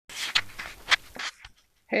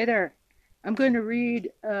Hey there. I'm going to read.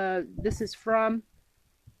 This is from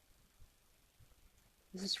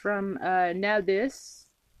Now This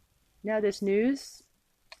News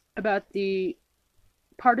about the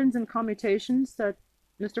pardons and commutations that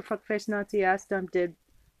Mr. Fuckface Nazi Asdom did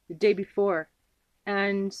the day before,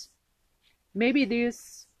 and maybe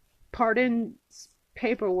these pardons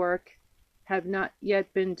paperwork have not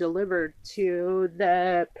yet been delivered to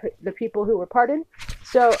the people who were pardoned.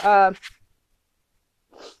 So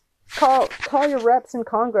call your reps in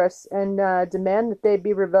Congress and demand that they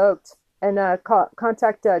be revoked. And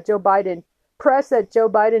contact Joe Biden. Press at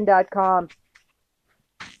joebiden.com.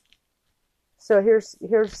 So here's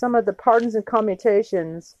some of the pardons and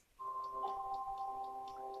commutations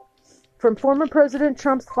from former President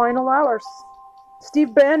Trump's final hours.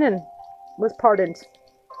 Steve Bannon was pardoned.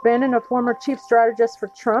 Bannon, a former chief strategist for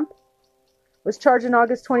Trump, was charged in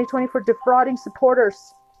August 2020 for defrauding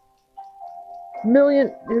supporters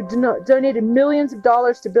who donated millions of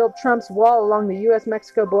dollars to build Trump's wall along the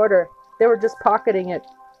U.S.-Mexico border. They were just pocketing it.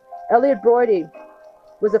 Elliot Broidy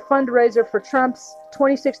was a fundraiser for Trump's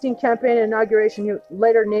 2016 campaign inauguration. He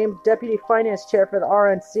later named deputy finance chair for the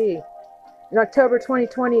RNC. In October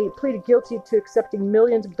 2020, he pleaded guilty to accepting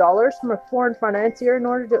millions of dollars from a foreign financier in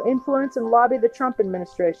order to influence and lobby the Trump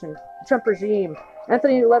administration, the Trump regime.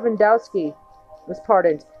 Anthony Lewandowski was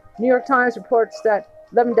pardoned. New York Times reports that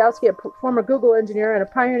Lewandowski, a former Google engineer and a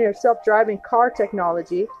pioneer of self-driving car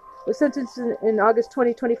technology, was sentenced in August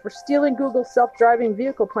 2020 for stealing Google's self-driving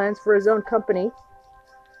vehicle plans for his own company.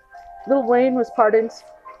 Lil Wayne was pardoned.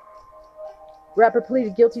 Rapper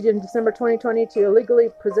pleaded guilty in December 2020 to illegally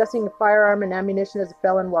possessing a firearm and ammunition as a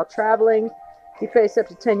felon while traveling. He faced up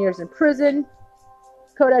to 10 years in prison.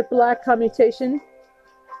 Kodak Black commutation.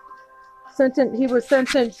 He was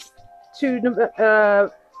sentenced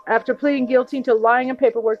to after pleading guilty to lying in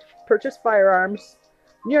paperwork to purchase firearms.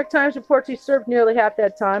 New York Times reports he served nearly half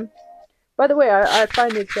that time. By the way, I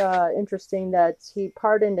find it interesting that he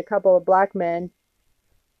pardoned a couple of black men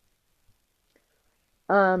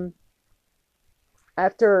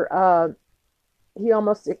after he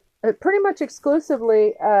almost pretty much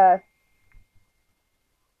exclusively there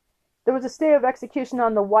was a stay of execution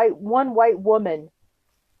on the one white woman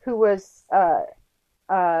who was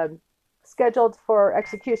scheduled for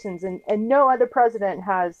executions, and no other president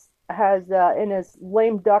has in his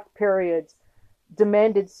lame duck periods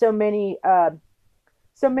demanded so many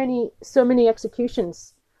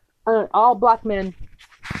executions. All black men,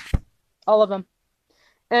 all of them,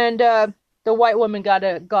 and the white woman got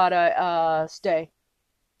a stay,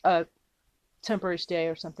 a temporary stay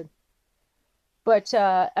or something. But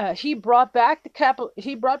he brought back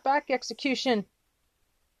He brought back execution,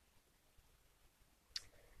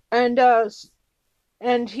 and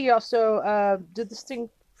he also did this thing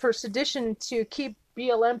for sedition to keep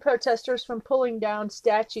BLM protesters from pulling down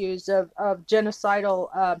statues of genocidal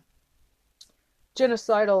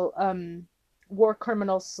war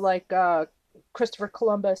criminals like Christopher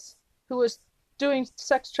Columbus, who was doing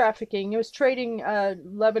sex trafficking. He was trading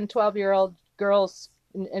 11, 12-year-old girls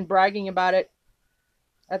and bragging about it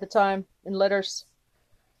at the time in letters.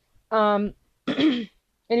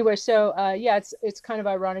 Anyway, so yeah, it's kind of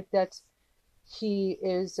ironic that he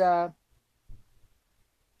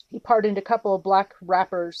pardoned a couple of black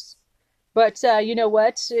rappers, but you know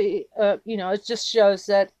what? It just shows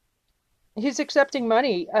that he's accepting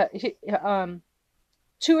money, $2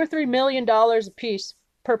 or $3 million a piece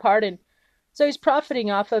per pardon. So he's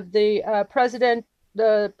profiting off of the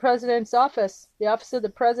president's office, the office of the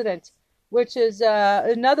president, which is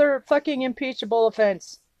another fucking impeachable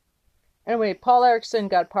offense. Anyway, Paul Erickson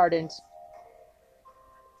got pardoned.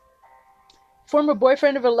 Former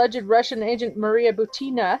boyfriend of alleged Russian agent Maria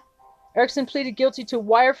Butina, Erickson pleaded guilty to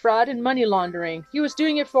wire fraud and money laundering. He was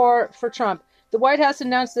doing it for Trump. The White House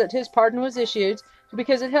announced that his pardon was issued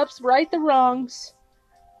because it helps right the wrongs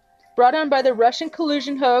brought on by the Russian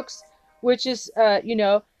collusion hoax, which is,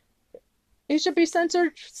 he should be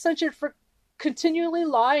censored for continually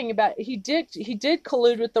lying about it. He did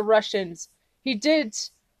collude with the Russians. He did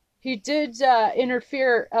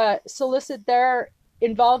interfere, solicit their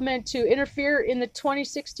involvement to interfere in the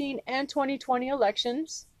 2016 and 2020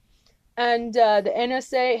 elections. And the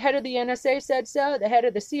NSA, head of the NSA said so. The head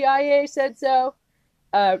of the CIA said so.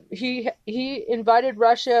 He invited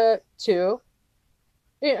Russia to,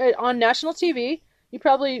 on national TV. You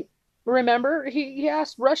probably remember, he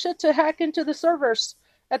asked Russia to hack into the servers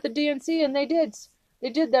at the DNC, and they did. They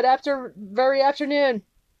did that very afternoon.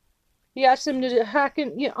 He asked them to hack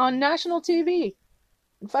in on national TV.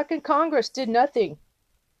 And fucking Congress did nothing.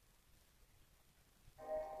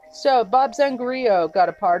 So Bob Zangarillo got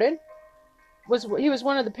a pardon. he was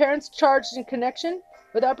one of the parents charged in connection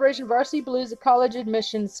with Operation Varsity Blues, a college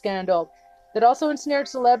admissions scandal that also ensnared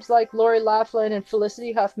celebs like Lori Laughlin and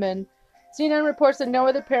Felicity Huffman. CNN reports that no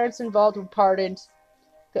other parents involved were pardoned.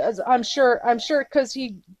 Because I'm sure, because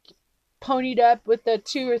he ponied up with the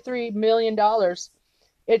 $2 or $3 million.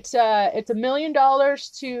 It's $1 million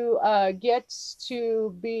to get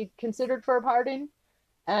to be considered for a pardon.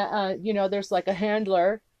 There's like a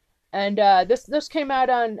handler, and this came out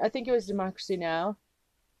on, I think it was Democracy Now.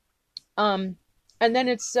 And then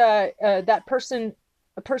it's that person,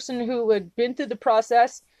 a person who had been through the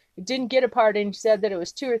process, didn't get a pardon, said that it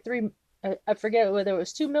was 2 or 3. I forget whether it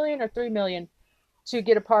was 2 million or 3 million to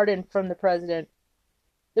get a pardon from the president.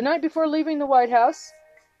 The night before leaving the White House,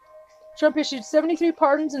 Trump issued 73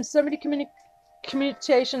 pardons and 70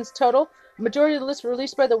 commutations total. The majority of the list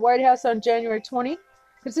released by the White House on January 20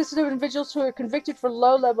 consisted of individuals who are convicted for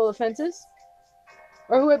low-level offenses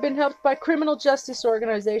or who have been helped by criminal justice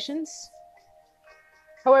organizations.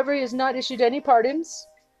 However, he has not issued any pardons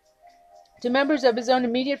to members of his own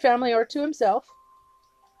immediate family or to himself.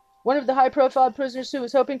 One of the high-profile prisoners who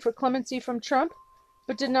was hoping for clemency from Trump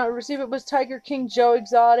but did not receive it was Tiger King Joe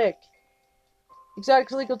Exotic.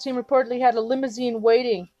 Exotic's legal team reportedly had a limousine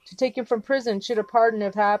waiting to take him from prison should a pardon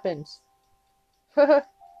have happened.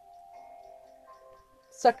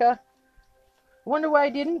 Sucker. I wonder why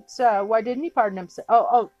didn't he pardon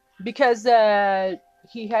himself? Because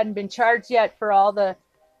he hadn't been charged yet for all the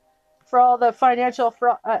financial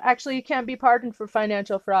fraud. Actually, you can't be pardoned for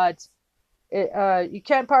financial frauds. You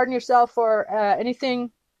can't pardon yourself for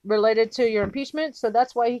anything related to your impeachment, so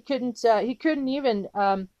that's why he couldn't even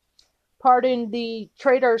pardon the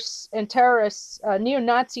traitors and terrorists,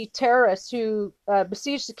 neo-Nazi terrorists who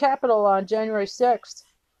besieged the Capitol on January 6th,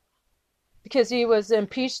 because he was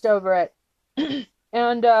impeached over it.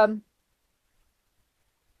 And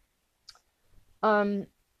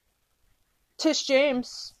Tish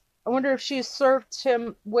James, I wonder if she served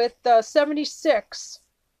him with 76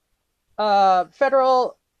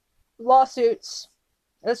 federal lawsuits.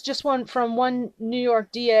 That's just one from one New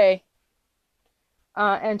York DA.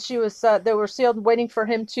 And she was, they were sealed, waiting for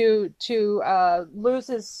him to lose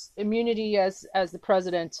his immunity as the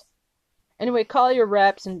president. Anyway, call your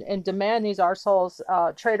reps and demand these arseholes,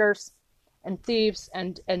 traitors and thieves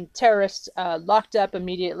and terrorists locked up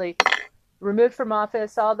immediately, removed from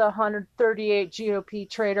office. All the 138 GOP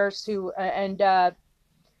traitors who and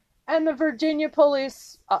the Virginia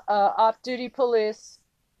police, off-duty police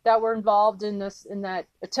that were involved in that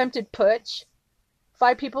attempted putsch.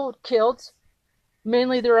 5 people killed.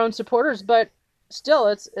 Mainly their own supporters, but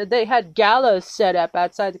still, they had gallows set up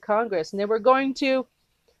outside the Congress, and they were going to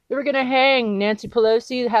hang Nancy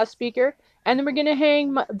Pelosi, the House Speaker, and they were going to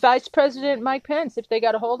hang Vice President Mike Pence if they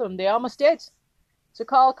got a hold of him. They almost did. So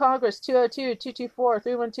call Congress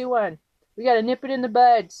 202-224-3121. We got to nip it in the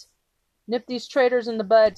buds. Nip these traitors in the bud.